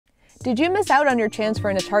Did you miss out on your chance for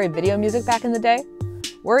an Atari video music back in the day?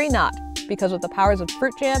 Worry not, because with the powers of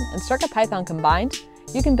Fruit Jam and CircuitPython combined,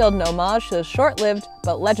 you can build an homage to the short-lived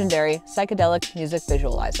but legendary psychedelic music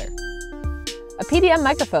visualizer. A PDM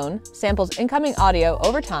microphone samples incoming audio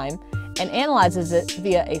over time and analyzes it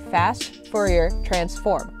via a fast Fourier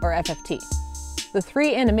transform, or FFT. The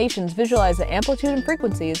three animations visualize the amplitude and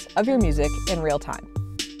frequencies of your music in real time.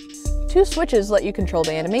 Two switches let you control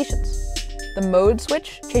the animations. The mode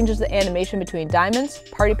switch changes the animation between diamonds,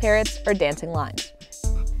 party parrots, or dancing lines.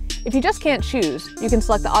 If you just can't choose, you can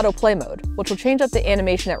select the autoplay mode, which will change up the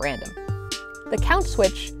animation at random. The count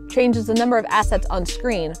switch changes the number of assets on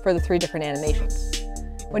screen for the three different animations.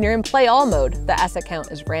 When you're in play all mode, the asset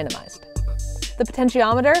count is randomized. The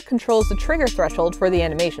potentiometer controls the trigger threshold for the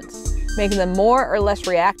animations, making them more or less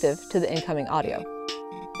reactive to the incoming audio.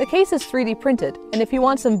 The case is 3D printed, and if you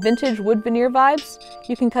want some vintage wood veneer vibes,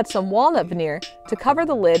 you can cut some walnut veneer to cover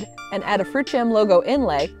the lid and add a Fruit Jam logo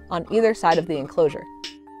inlay on either side of the enclosure.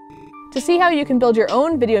 To see how you can build your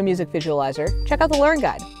own video music visualizer, check out the Learn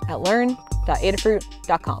Guide at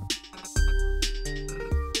learn.adafruit.com.